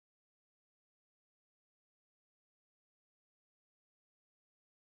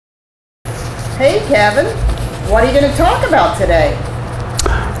Hey Kevin, what are you going to talk about today?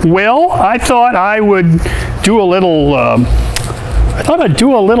 Well, I thought I would do a little,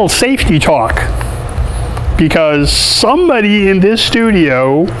 safety talk, because somebody in this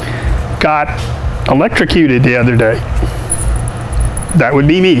studio got electrocuted the other day. That would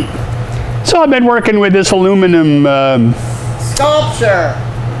be me. So I've been working with this aluminum Sculpture.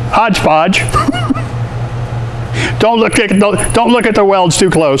 hodgepodge. Don't look at the welds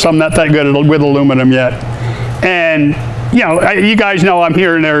too close. I'm not that good with aluminum yet. And you know, you guys know I'm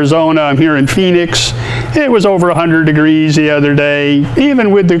here in Arizona. I'm here in Phoenix. It was over 100 degrees the other day,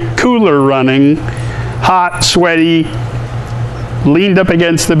 even with the cooler running. Hot, sweaty, leaned up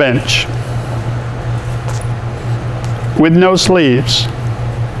against the bench with no sleeves.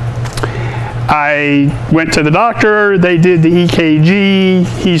 I went to the doctor, they did the EKG.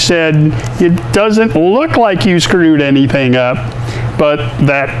 He said, it doesn't look like you screwed anything up, but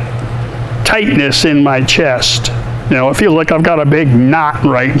that tightness in my chest, you know, I feel like I've got a big knot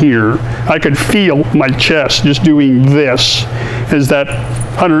right here. I could feel my chest just doing this as that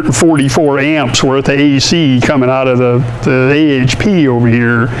 144 amps worth of AC coming out of the AHP over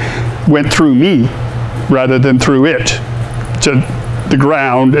here went through me rather than through it to the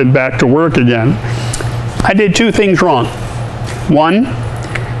ground and back to work again. I did two things wrong. One,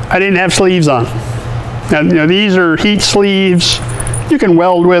 I didn't have sleeves on. Now, you know, these are heat sleeves. You can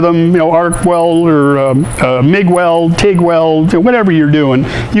weld with them, you know, arc weld or MIG weld, TIG weld, whatever you're doing.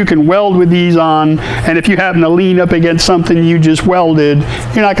 You can weld with these on, and if you happen to lean up against something you just welded,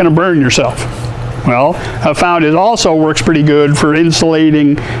 you're not going to burn yourself. Well, I found it also works pretty good for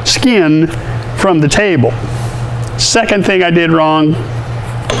insulating skin from the table. Second thing I did wrong,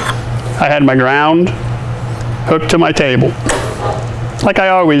 I had my ground hooked to my table, like I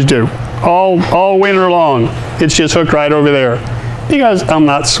always do, all winter long. It's just hooked right over there, because I'm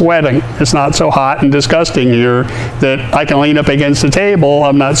not sweating. It's not so hot and disgusting here that I can lean up against the table.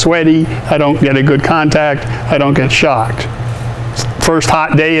 I'm not sweaty. I don't get a good contact. I don't get shocked. First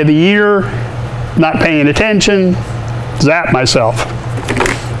hot day of the year, not paying attention, zap myself.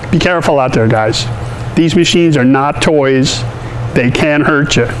 Be careful out there, guys. These machines are not toys. They can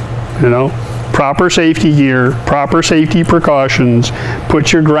hurt you, you know. Proper safety gear, proper safety precautions.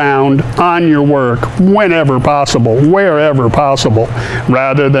 Put your ground on your work whenever possible, wherever possible,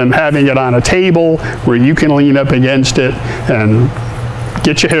 rather than having it on a table where you can lean up against it and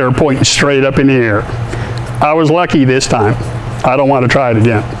get your hair pointing straight up in the air. I was lucky this time. I don't want to try it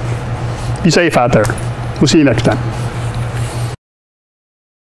again. Be safe out there. We'll see you next time.